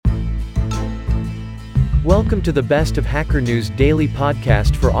Welcome to the Best of Hacker News daily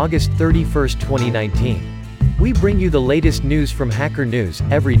podcast for August 31st, 2019. We bring you the latest news from Hacker News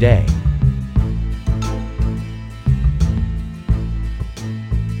every day.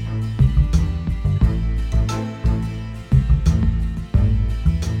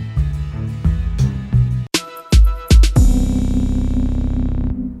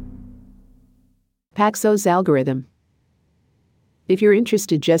 Paxos algorithm. If you're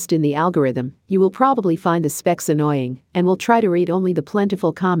interested just in the algorithm, you will probably find the specs annoying and will try to read only the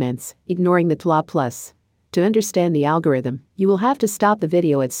plentiful comments, ignoring the TLA plus. To understand the algorithm, you will have to stop the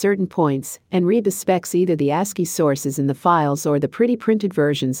video at certain points and read the specs, either the ASCII sources in the files or the pretty printed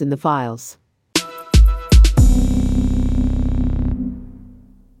versions in the files.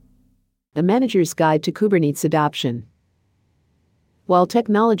 A Manager's Guide to Kubernetes Adoption. While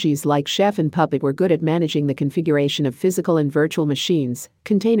technologies like Chef and Puppet were good at managing the configuration of physical and virtual machines,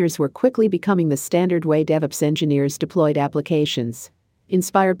 containers were quickly becoming the standard way DevOps engineers deployed applications.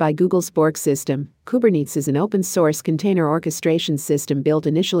 Inspired by Google's Borg system, Kubernetes is an open-source container orchestration system built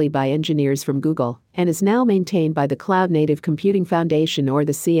initially by engineers from Google and is now maintained by the Cloud Native Computing Foundation, or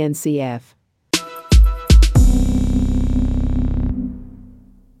the CNCF.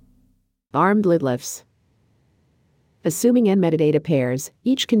 Armed lidlifts. Assuming n metadata pairs,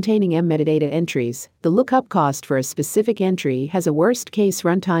 each containing m metadata entries, the lookup cost for a specific entry has a worst-case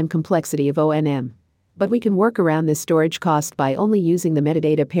runtime complexity of ONM. But we can work around this storage cost by only using the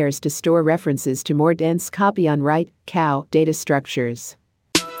metadata pairs to store references to more dense copy on write (cow) data structures.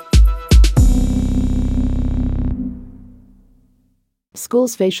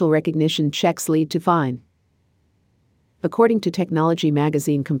 Schools' facial recognition checks lead to fine. According to technology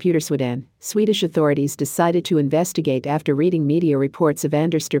magazine Computer Sweden, Swedish authorities decided to investigate after reading media reports of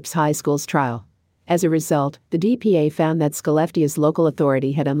Anderstorps High School's trial. As a result, the DPA found that Skellefteå's local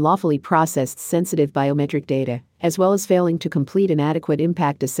authority had unlawfully processed sensitive biometric data, as well as failing to complete an adequate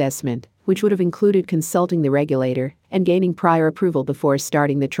impact assessment, which would have included consulting the regulator and gaining prior approval before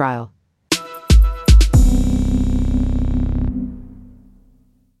starting the trial.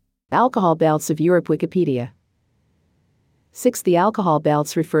 Alcohol belts of Europe. Wikipedia. 6. The alcohol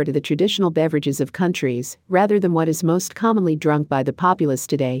belts refer to the traditional beverages of countries, rather than what is most commonly drunk by the populace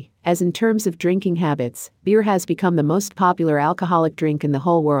today, as in terms of drinking habits, beer has become the most popular alcoholic drink in the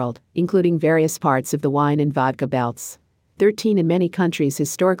whole world, including various parts of the wine and vodka belts. 13. In many countries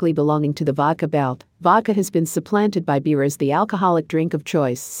historically belonging to the vodka belt, vodka has been supplanted by beer as the alcoholic drink of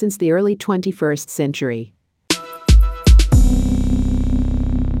choice since the early 21st century.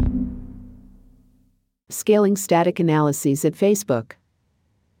 Scaling static analyses at Facebook.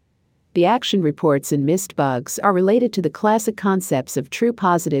 The action reports and missed bugs are related to the classic concepts of true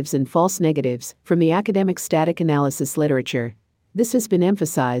positives and false negatives from the academic static analysis literature. This has been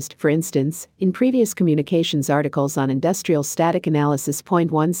emphasized, for instance, in previous communications articles on industrial static analysis.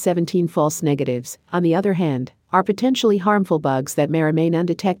 117 False negatives, on the other hand, are potentially harmful bugs that may remain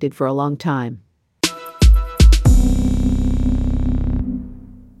undetected for a long time.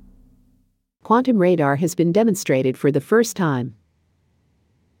 Quantum radar has been demonstrated for the first time.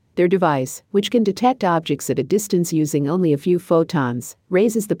 Their device, which can detect objects at a distance using only a few photons,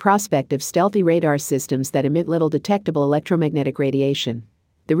 raises the prospect of stealthy radar systems that emit little detectable electromagnetic radiation.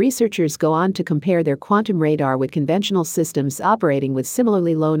 The researchers go on to compare their quantum radar with conventional systems operating with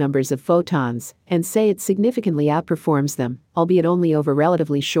similarly low numbers of photons, and say it significantly outperforms them, albeit only over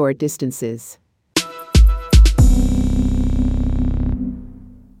relatively short distances.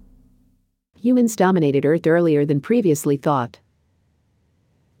 Humans dominated Earth earlier than previously thought.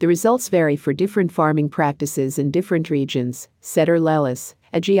 The results vary for different farming practices in different regions, said Earl Ellis,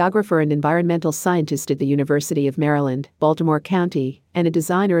 a geographer and environmental scientist at the University of Maryland, Baltimore County, and a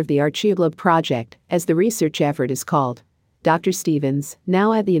designer of the Archeoglobe Project, as the research effort is called. Dr. Stevens,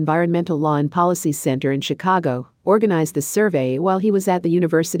 now at the Environmental Law and Policy Center in Chicago, organized the survey while he was at the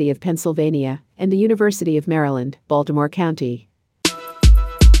University of Pennsylvania and the University of Maryland, Baltimore County.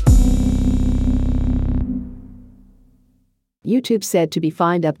 YouTube said to be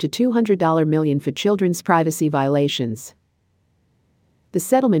fined up to $200 million for children's privacy violations. The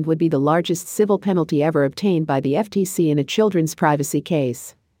settlement would be the largest civil penalty ever obtained by the FTC in a children's privacy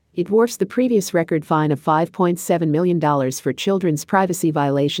case. It dwarfs the previous record fine of $5.7 million for children's privacy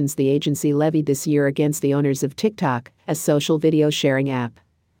violations the agency levied this year against the owners of TikTok, a social video sharing app.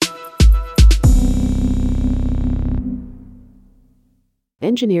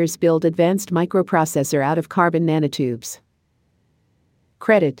 Engineers build advanced microprocessor out of carbon nanotubes.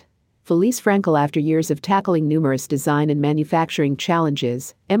 Credit. Felice Frankel. After years of tackling numerous design and manufacturing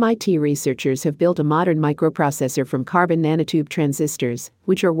challenges, MIT researchers have built a modern microprocessor from carbon nanotube transistors,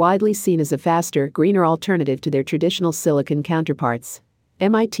 which are widely seen as a faster, greener alternative to their traditional silicon counterparts.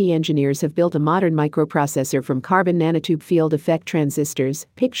 MIT engineers have built a modern microprocessor from carbon nanotube field effect transistors,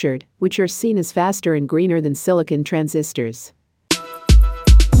 pictured, which are seen as faster and greener than silicon transistors.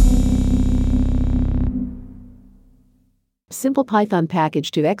 Simple Python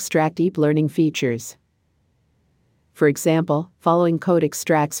package to extract deep learning features. For example, following code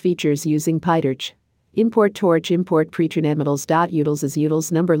extracts features using PyTorch. Import torch, import pretrainedmodels.utils as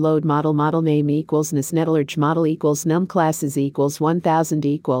utils number load model name equals nesnetlrg model equals num classes equals 1000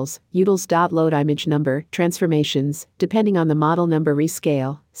 equals utils.load image number transformations depending on the model number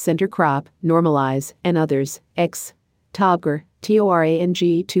rescale center crop normalize and others x togr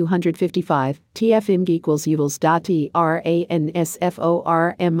TORANG 255, TFIMG equals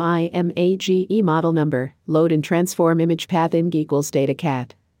utils.TRANSFORMIMAGE model number, load and transform image path img equals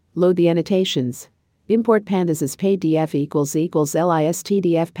datacat. Load the annotations. Import pandas as paydf equals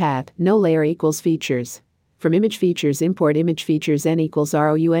listdf path, no layer equals features. From image features import image features n equals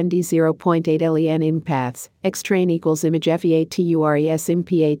round 0.8 len img paths, xtrain equals image features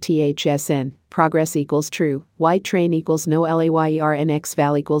impathsn. Progress equals true, ytrain equals no layern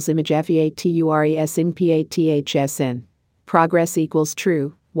xval equals image features impathsn. Progress equals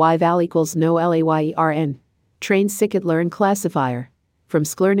true, yval equals no layern. Train scikit-learn classifier. From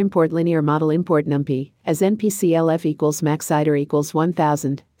sklearn import linear model import numpy, as npclf equals maxiter equals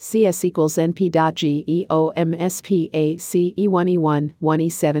 1000, cs equals np.geomspace1e1,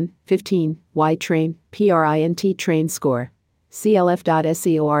 1e7, 15, ytrain, print train score.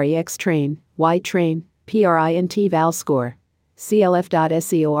 clf.seorex train, ytrain, print val score.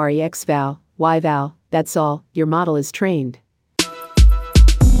 clf.seorex val, yval, that's all, your model is trained.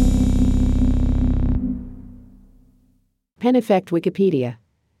 Penn effect Wikipedia.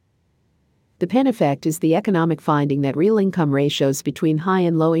 The Penn effect is the economic finding that real income ratios between high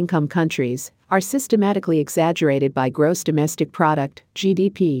and low income countries are systematically exaggerated by gross domestic product,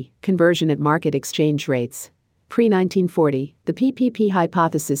 GDP, conversion at market exchange rates. Pre-1940, the PPP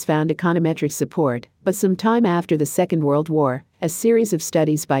hypothesis found econometric support, but some time after the Second World War, a series of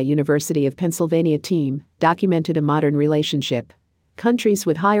studies by University of Pennsylvania team documented a modern relationship. Countries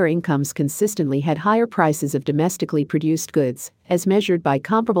with higher incomes consistently had higher prices of domestically produced goods, as measured by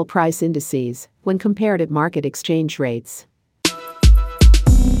comparable price indices, when compared at market exchange rates.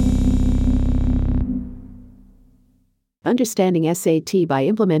 Understanding SAT by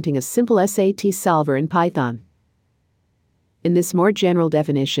implementing a simple SAT solver in Python. In this more general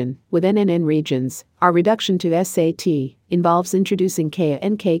definition, with NNN regions, our reduction to SAT involves introducing k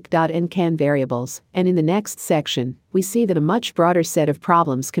and cake.ncan variables, and in the next section, we see that a much broader set of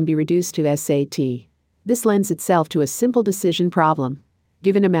problems can be reduced to SAT. This lends itself to a simple decision problem.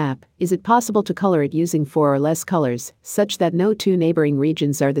 Given a map, is it possible to color it using 4 or less colors, such that no two neighboring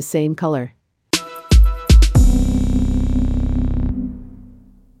regions are the same color?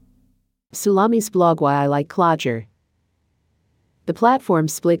 Sulami's blog Why I Like Clojure. The platform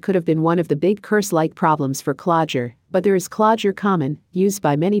split could have been one of the big curse-like problems for Clojure, but there is Clojure Common, used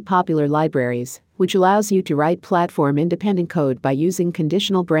by many popular libraries, which allows you to write platform-independent code by using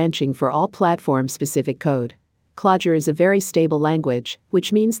conditional branching for all platform-specific code. Clojure is a very stable language,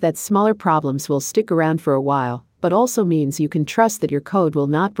 which means that smaller problems will stick around for a while, but also means you can trust that your code will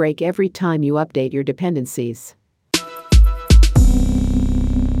not break every time you update your dependencies.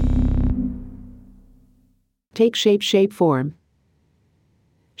 Take shapeform.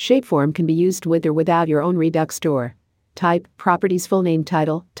 Shapeform can be used with or without your own Redux store. Type, properties full name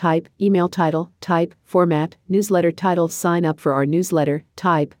title, type, email title, type, format, newsletter title sign up for our newsletter,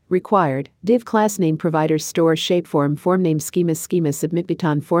 type, required, div class name provider store shapeform form name schema submit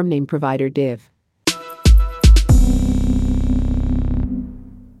button form name provider div.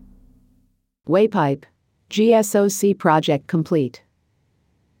 Waypipe. GSOC project complete.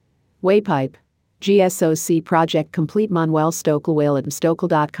 Waypipe. GSOC project complete. Manuel Stokel at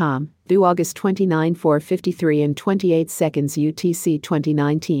stokel.com, due August 29, 4:53 and 28 seconds UTC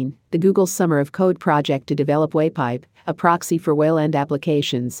 2019. The Google Summer of Code project to develop Waypipe, a proxy for Wayland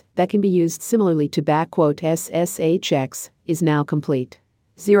applications that can be used similarly to /SSHX, is now complete.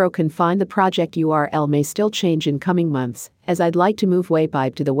 0 can find the project URL may still change in coming months, as I'd like to move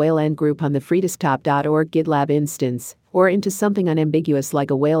Waypipe to the Wayland group on the freedesktop.org GitLab instance, or into something unambiguous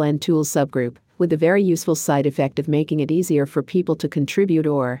like a Wayland tools subgroup, with the very useful side effect of making it easier for people to contribute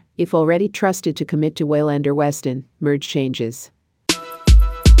or, if already trusted to commit to Wayland or Weston, merge changes.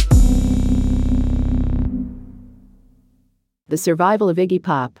 The survival of Iggy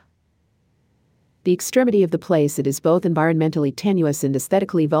Pop. The extremity of the place it is both environmentally tenuous and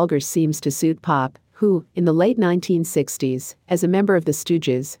aesthetically vulgar seems to suit Pop, who, in the late 1960s, as a member of the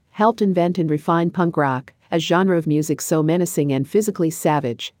Stooges, helped invent and refine punk rock, a genre of music so menacing and physically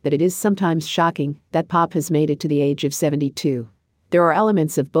savage that it is sometimes shocking that Pop has made it to the age of 72. There are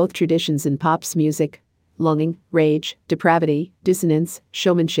elements of both traditions in Pop's music: longing, rage, depravity, dissonance,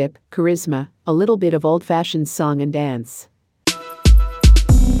 showmanship, charisma, a little bit of old-fashioned song and dance.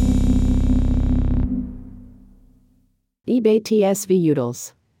 eBay TSV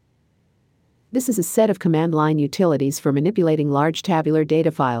Utils. This is a set of command line utilities for manipulating large tabular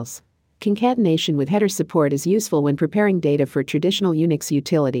data files. Concatenation with header support is useful when preparing data for traditional Unix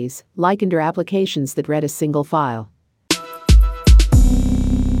utilities, like under applications that read a single file.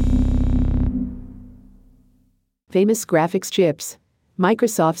 Famous graphics chips.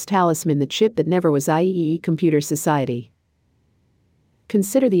 Microsoft's Talisman, the chip that never was IEEE Computer Society.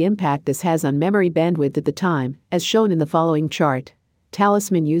 Consider the impact this has on memory bandwidth at the time, as shown in the following chart.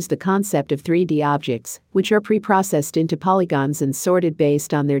 Talisman used the concept of 3D objects, which are pre-processed into polygons and sorted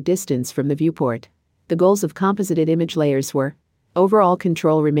based on their distance from the viewport. The goals of composited image layers were: overall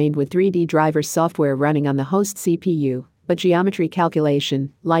control remained with 3D driver software running on the host CPU, but geometry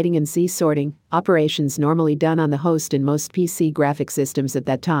calculation, lighting and Z-sorting, operations normally done on the host in most PC graphic systems at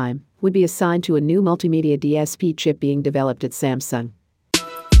that time, would be assigned to a new multimedia DSP chip being developed at Samsung.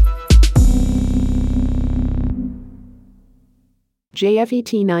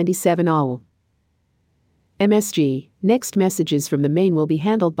 JFET97AU. MSG. Next messages from the main will be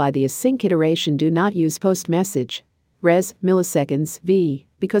handled by the async iteration. Do not use post message. Res. Milliseconds. V.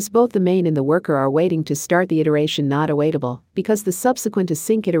 Because both the main and the worker are waiting to start the iteration, not awaitable. Because the subsequent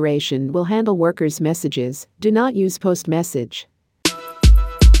async iteration will handle workers' messages, do not use post message.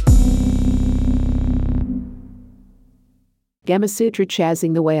 Gamasutra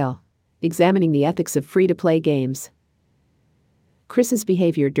Chasing the Whale. Examining the ethics of free-to-play games. Chris's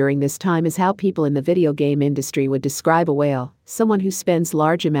behavior during this time is how people in the video game industry would describe a whale, someone who spends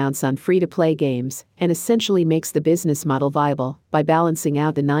large amounts on free-to-play games and essentially makes the business model viable by balancing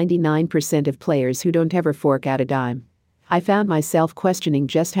out the 99% of players who don't ever fork out a dime. I found myself questioning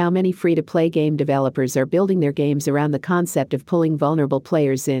just how many free-to-play game developers are building their games around the concept of pulling vulnerable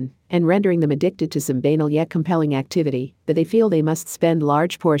players in and rendering them addicted to some banal yet compelling activity that they feel they must spend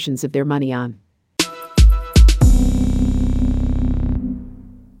large portions of their money on.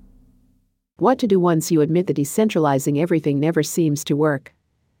 What to do once you admit that decentralizing everything never seems to work.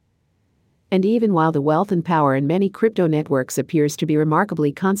 And even while the wealth and power in many crypto networks appears to be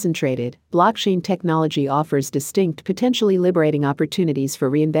remarkably concentrated, blockchain technology offers distinct, potentially liberating opportunities for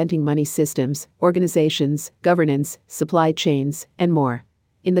reinventing money systems, organizations, governance, supply chains, and more.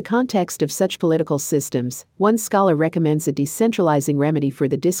 In the context of such political systems, one scholar recommends a decentralizing remedy for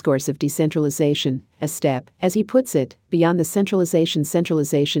the discourse of decentralization, a step, as he puts it, beyond the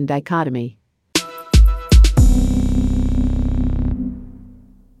centralization-centralization dichotomy.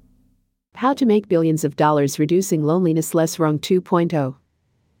 How to make billions of dollars reducing loneliness less wrong 2.0.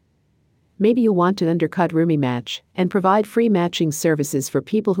 Maybe you'll want to undercut RoomieMatch and provide free matching services for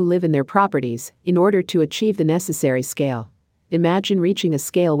people who live in their properties in order to achieve the necessary scale. Imagine reaching a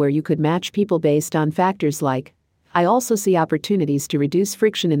scale where you could match people based on factors like: I also see opportunities to reduce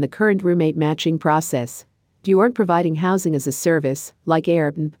friction in the current roommate matching process. You aren't providing housing as a service, like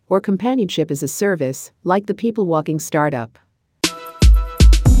Airbnb, or companionship as a service, like the People Walking startup.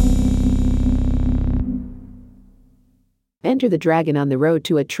 Enter the Dragon on the Road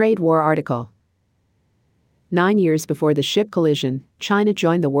to a Trade War article. 9 years before the ship collision, China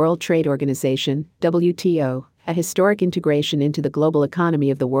joined the World Trade Organization, WTO, a historic integration into the global economy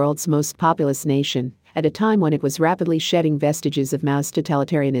of the world's most populous nation, at a time when it was rapidly shedding vestiges of Mao's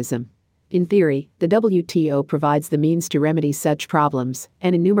totalitarianism. In theory, the WTO provides the means to remedy such problems,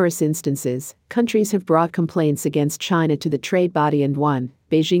 and in numerous instances, countries have brought complaints against China to the trade body and won.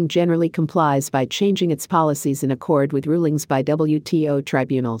 Beijing generally complies by changing its policies in accord with rulings by WTO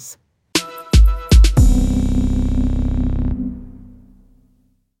tribunals.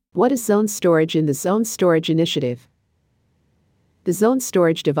 What is zone storage in the Zone Storage Initiative? The zone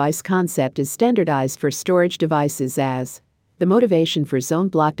storage device concept is standardized for storage devices as the motivation for zone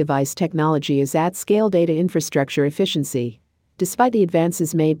block device technology is at-scale data infrastructure efficiency. Despite the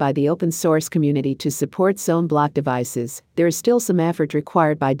advances made by the open source community to support zone block devices, there is still some effort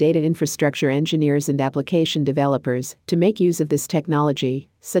required by data infrastructure engineers and application developers to make use of this technology,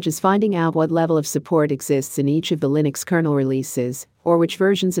 such as finding out what level of support exists in each of the Linux kernel releases, or which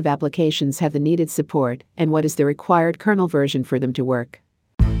versions of applications have the needed support, and what is the required kernel version for them to work.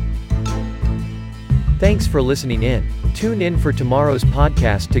 Thanks for listening in. Tune in for tomorrow's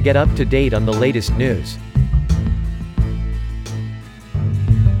podcast to get up to date on the latest news.